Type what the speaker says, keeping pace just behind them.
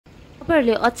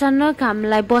तपाईहरुले अचानक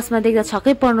हामीलाई बसमा देख्दा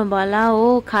छक्कै पर्नु भयो होला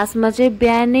हो। खासमा चाहिँ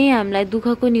बिहानै हामीलाई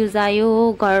दुःखको न्यूज आयो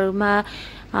हो। घरमा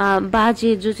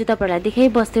बाजे जो चाहिँ तपाईहरुलाई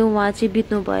देखाइ बस्थ्यो उहाँ चाहिँ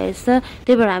बित्नु भएछ।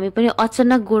 त्यही भएर हामी पनि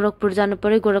अचानक गोरखपुर जानु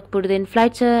पर्यो। गोरखपुरदेखि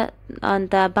फ्लाइट छ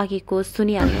अन्त बाँकीको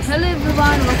सुनिहाल्नुहोस्। Hello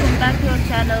everyone, welcome back to our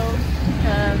channel.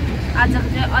 आजको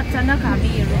चाहिँ अचानक हामी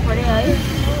हेर्नु पर्यो है।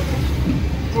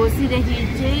 घोसीदेखि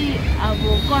चाहिँ अब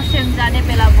कर्सियङ जाने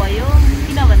बेला भयो।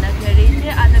 किन भन्दाखेरि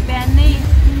चाहिँ आज बिहानै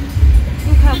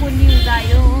दुःखको न्युज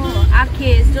आयो हो। आखे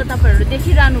जो तपाईहरु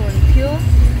देखिरहनु हुन्थ्यो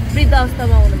वृद्ध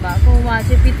अवस्थामा हुनुभएको उहाँ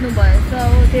चाहिँ बित्नु भएछ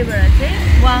हो। त्यही भएर चाहिँ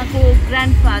उहाँको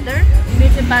ग्रान्डफादर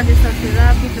मेरो चाहिँ बाजे ससुर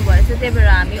बित्नु भएछ। त्यही भएर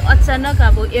हामी अचानक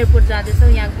अब एयरपोर्ट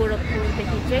जाँदैछौँ यहाँ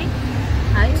गोरखपुरदेखि चाहिँ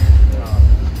है।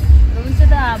 हुन्छ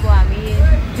त अब हामी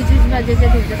बिचमा जे जे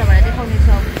हुन्छ तपाईहरुलाई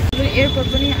देखाउनेछौँ। एयरपोर्ट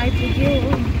पनि आइपुग्यो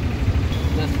हो।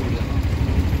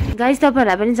 गाइस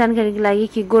तपाईहरुलाई पनि जानकारीको लागि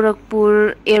कि गोरखपुर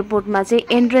एयरपोर्टमा चाहिँ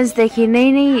एन्ट्रेन्सदेखि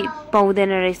नै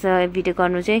पाउँदैन रहेछ भिडियो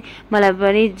गर्नु चाहिँ। मलाई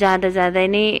पनि जाँदा जाँदै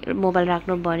नै मोबाइल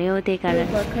राख्नु भन्यो। त्यही कारण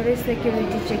भर्खरै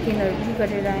सेक्युरिटी चेक-इनहरु पनि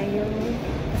गरेर आयो।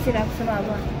 बसिरहेको छौँ। अब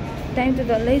टाइम त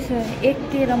डल्लै छ,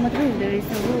 1:13 मात्रै हुँदो रहेछ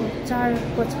हो।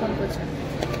 4:55 को छ।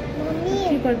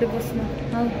 के गर्दै बस्नु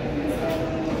हौ।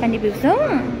 पानी पिउँछौ?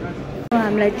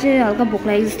 हामीलाई चाहिँ हल्का भोक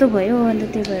लागेको जस्तो भयो अन्त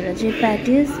त्यही भएर चाहिँ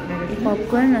प्याटिस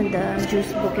पपकर्न अन्त जुस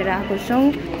बोकेर आएको छौँ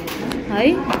है।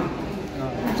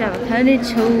 अब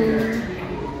खानेछौँ।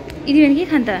 यति बेला के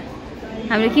खान्छ?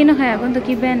 हामीले के नखाएको नि त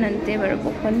कि बिहान अनि त्यही भएर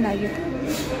भोक पनि लाग्यो।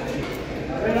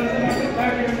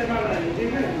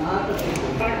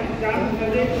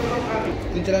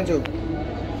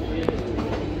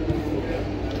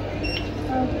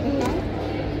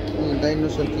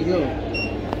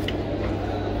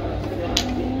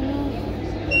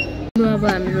 अब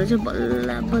हाम्रो चाहिँ बल्ल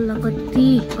बल्ल कति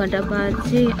घन्टा बाद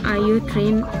चाहिँ आयो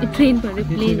ट्रेन भन्ने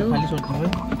प्लेन हो।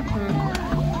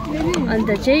 अन्त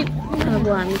चाहिँ अब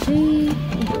हामी चाहिँ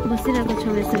बसिरहेको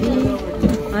छौँ यसरी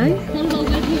है।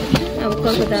 अब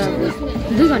कलकत्ता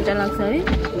 2 घन्टा लाग्छ है।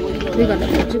 2 घन्टा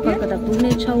चाहिँ कलकत्ता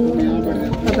पुग्नेछौँ।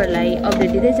 तपाईँहरूलाई अपडेट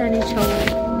दिँदै जानेछौँ।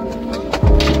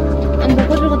 अन्त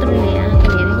कत्रो यहाँ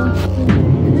हेरेको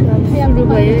राम्रो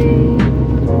भयो।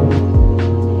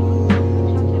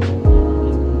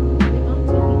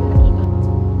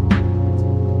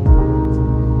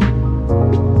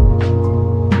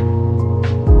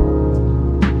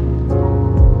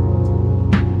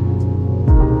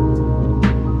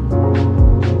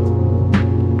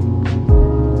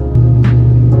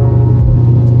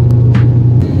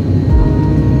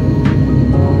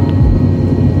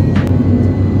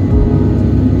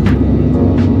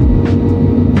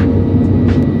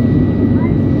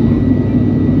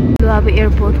 अब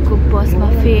एयरपोर्टको बसमा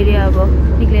फेरि अब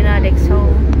निक्लिन आँटेको छौँ।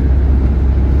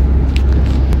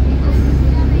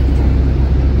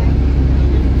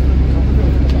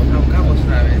 अब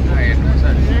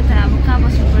कहाँ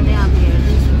बस्नुपर्ने हामी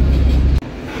हेर्दैछौँ।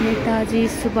 नेताजी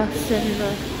सुभाष चन्द्र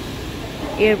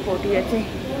एयरपोर्ट यो चाहिँ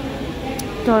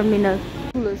टर्मिनल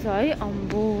ठुलो छ है।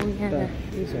 अम्बो यहाँ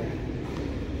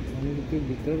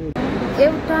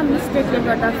एउटा मिस्टेकले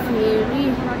गर्दा फेरि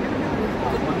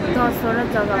 10वटा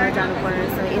जग्गामा जानुपर्ने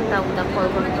रहेछ। यताउता कल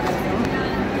गर्नुपर्ने रहेछ।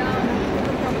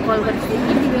 कल गरेपछि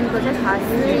इन्डिपेन्डको चाहिँ खास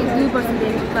चाहिँ 2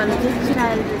 वर्षदेखि उकालो चाहिँ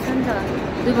चिनाएर रहेछ नि त।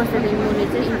 2 वर्षदेखि उसले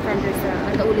चाहिँ इन्फ्यान्ट रहेछ।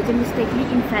 अन्त उसले चाहिँ मिस्टेकली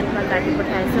इन्फ्यान्टमा गाडी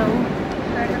पठाएछ हो।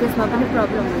 त्यसमा पनि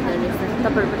प्रब्लम हुँदो रहेछ।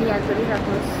 तपाईँहरू पनि याद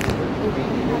गरिराख्नुहोस्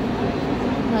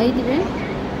है। दिदी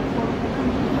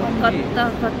कता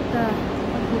कता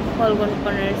कल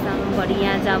गर्नुपर्ने रहेछ। घरि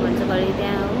यहाँ जा भन्छ घरि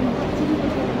त्यहाँ हो।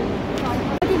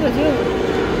 कति बज्यो?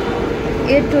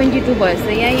 8:22 भएछ।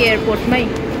 यहाँ एयरपोर्टमै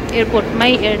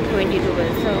 8:22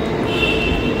 भएछ।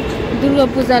 दुर्गा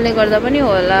पूजाले गर्दा पनि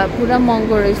होला पुरा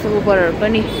महँगो रहेछ उबरहरू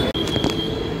पनि।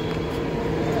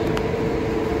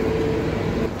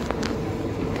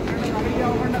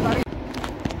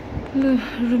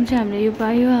 रुम चाहिँ हामीले यो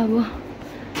पायो। अब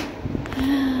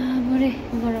बडे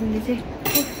गरमले चाहिँ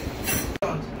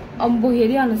अम्बो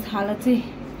हेरिहाल्नुहोस् हालत चाहिँ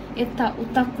यता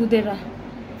उता कुदेर।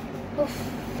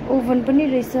 ओभन पनि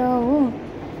रहेछ हो।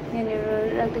 यहाँनिर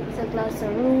राखिदिएको छ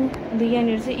ग्लासहरू। अन्त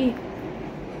यहाँनिर चाहिँ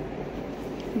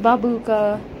बाबुका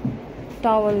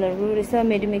टावलहरू रहेछ।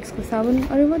 मेडिमिक्सको साबुन।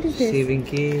 अरे वाट इज दिस?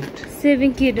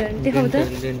 सेभिङ किट देखाउ त।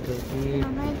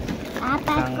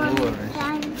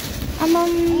 आमाम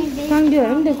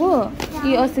काङ्डीहरू पनि दिएको।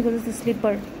 यो अस्तिको जस्तो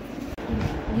स्लिपर।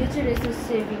 यो चाहिँ रहेछ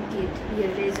सेभिङ किट। यो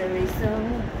रेजर रहेछ हो।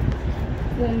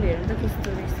 कोम हेर्नु त कस्तो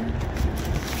रहेछ।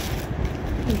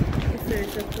 यस्तो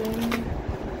रहेछ कोम।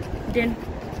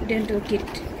 Dental kit.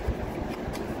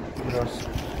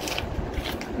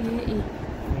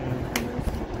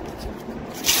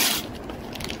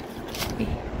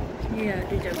 Yeah,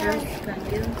 teacher,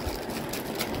 thank you.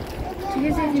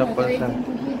 चप्पल छ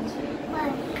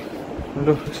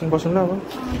लु एकछिन बस्नु न अब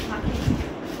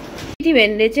यति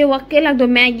भेनले चाहिँ वाक्कै लाग्दो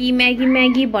म्यागी म्यागी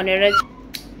म्यागी भनेर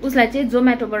उसलाई चाहिँ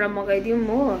जोमेटोबाट मगाइदिउँ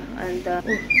हो अन्त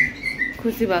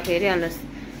खुसी भएको हेरिहाल्नुहोस्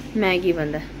म्यागी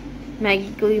भन्दा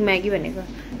म्यागी भनेको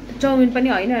चाउमिन पनि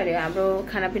होइन अरे हाम्रो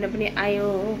खानापिना पनि आयो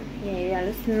हो यहाँ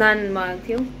हेरिहाल्नुहोस् नान मगाएको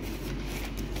थियो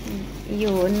यो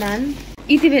हो नान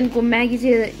इतिभेनको म्यागी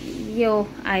चाहिँ यो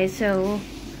आएछ हो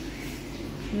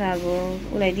ल अब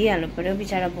उसलाई दिइहाल्नु पर्यो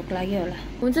बिचरा भोक लाग्यो होला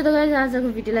हुन्छ त गाइस आजको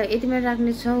भिडियोलाई यतिमै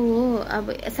राख्ने छौँ हो अब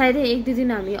सायदै 1-2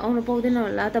 दिन हामी आउनु पाउँदैन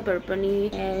होला तपाईहरु पनि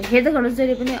हेर्दै गर्नुहोस्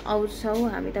जहिले पनि आउँछौँ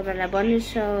हामी तपाईहरुलाई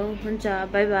भन्नेछौँ हुन्छ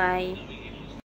बाइ बाइ